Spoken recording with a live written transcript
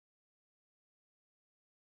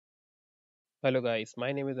Hello guys,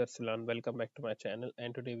 my name is Arsalan. Welcome back to my channel,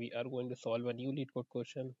 and today we are going to solve a new LeetCode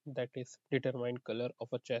question, that is determine color of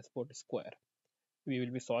a chessboard square. We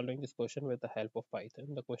will be solving this question with the help of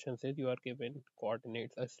Python. The question says you are given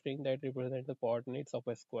coordinates, a string that represents the coordinates of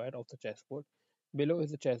a square of the chessboard. Below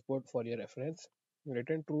is the chessboard for your reference.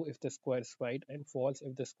 Return true if the square is white and false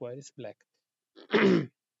if the square is black.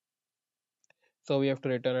 So we have to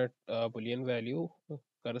return a boolean value.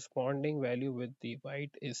 Corresponding value with the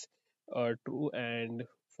white is true and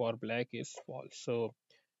for black is false. So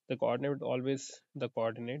the coordinate will always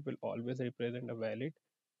represent a valid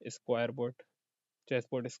square board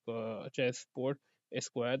chessboard square.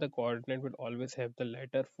 The coordinate will always have the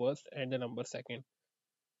letter first and the number second.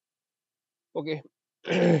 Okay.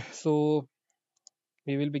 So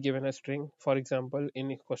we will be given a string, for example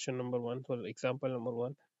in question number one, for example number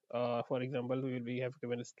one. For example, we will be have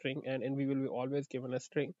given a string, and we will be always given a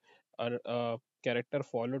string, a character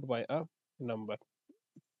followed by a number,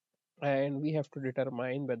 and we have to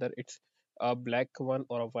determine whether it's a black one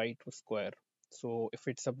or a white square. So if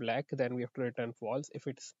it's a black, then we have to return false. If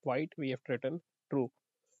it's white, we have to return true.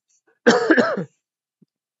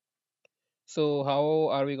 So how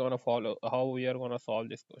are we gonna follow? How we are gonna solve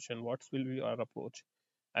this question? What will be our approach?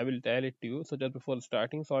 I will tell it to you. So just before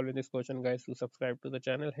starting solving this question, guys, to subscribe to the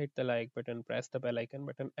channel, hit the like button, press the bell icon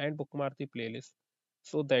button, and bookmark the playlist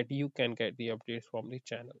so that you can get the updates from the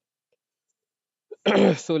channel.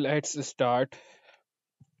 So let's start.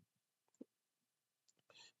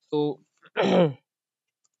 So I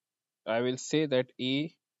will say that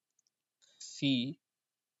C,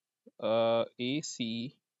 A,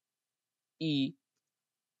 C, E,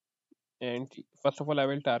 and first of all I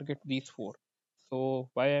will target these four. So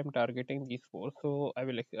why I'm targeting these four, so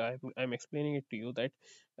I'm explaining it to you that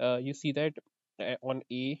you see that on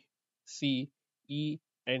A, C, E,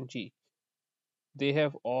 and G, they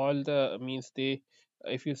have all the means they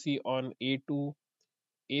if you see on A2,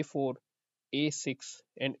 A4, A6,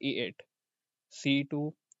 and A8,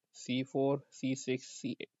 C2, C4, C6,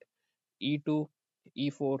 C8, E2,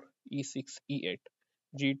 E4, E6, E8,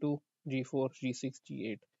 G2, G4, G6,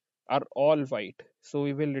 G8 are all white. So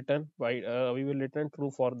we will return white. We will return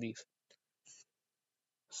true for these.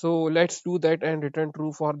 So let's do that and return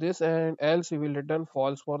true for this, and else we will return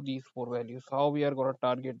false for these four values. How we are going to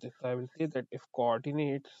target this? I will say that if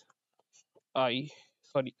coordinates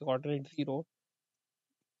coordinate 0.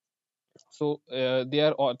 So they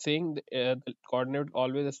are all saying the coordinate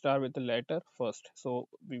always start with the letter first. So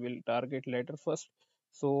we will target letter first.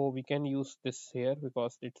 So we can use this here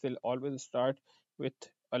because it will always start with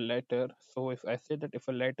a letter. So if I say that if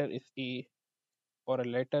a letter is A or a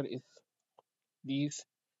letter is these,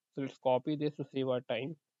 so let's copy this to save our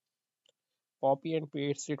time. Copy and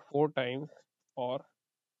paste it four times, or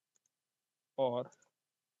or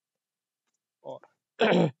or.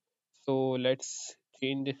 So let's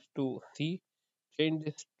change this to C, change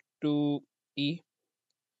this to E,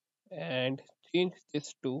 and change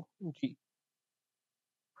this to G.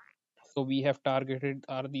 So we have targeted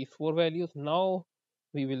are these four values. Now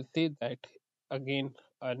we will say that again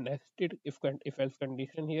a nested if else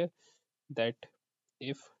condition here, that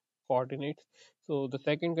if coordinates. So the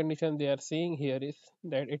second condition they are saying here is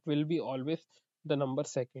that it will be always the number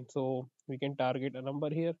second. So we can target a number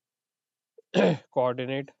here,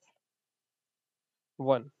 coordinate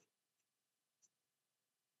 1,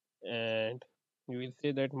 and we will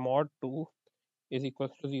say that mod 2 is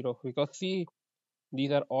equals to 0, because see,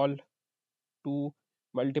 these are all 2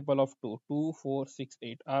 multiple of 2, 2, 4, 6,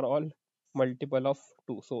 8 are all multiple of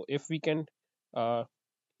 2. So if we can uh,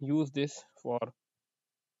 use this for,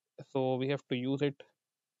 so we have to use it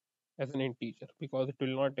as an integer because it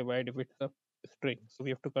will not divide if it's a string. So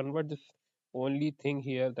we have to convert this only thing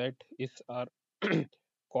here, that is our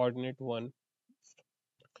coordinate 1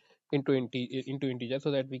 into integer,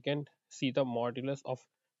 so that we can see the modulus of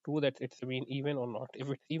 2, that it's been even or not. If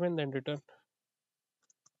it's even, then return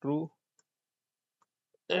true,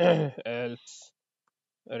 else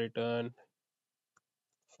return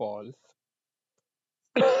false.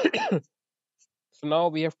 So now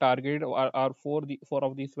we have targeted our four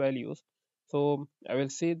of these values. So I will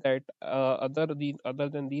say that other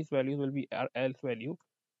than these values will be our else value.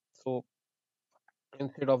 So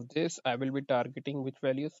instead of this, I will be targeting which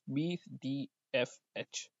values? B, D, F,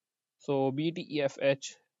 H. So B, D, E, F,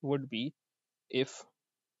 H would be if,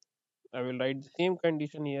 I will write the same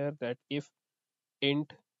condition here, that if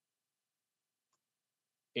int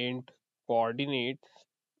int coordinates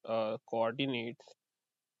coordinates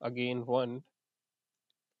again 1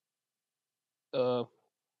 uh,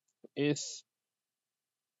 is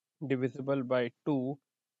divisible by 2,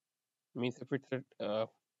 means if it's a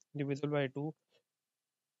divisible by 2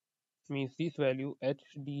 means this value h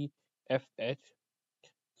d f h.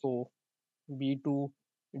 So b2,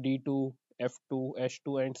 d2, f2,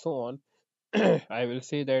 h2, and so on. I will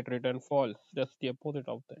say that return false, just the opposite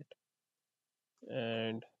of that,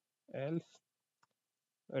 and else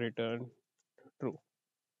return true.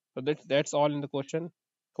 So that's all in the question.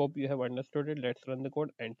 Hope you have understood it. Let's run the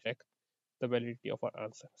code and check the validity of our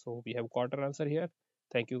answer. So we have got our answer here.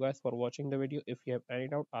 Thank you guys for watching the video. If you have any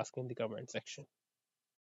doubt, ask in the comment section.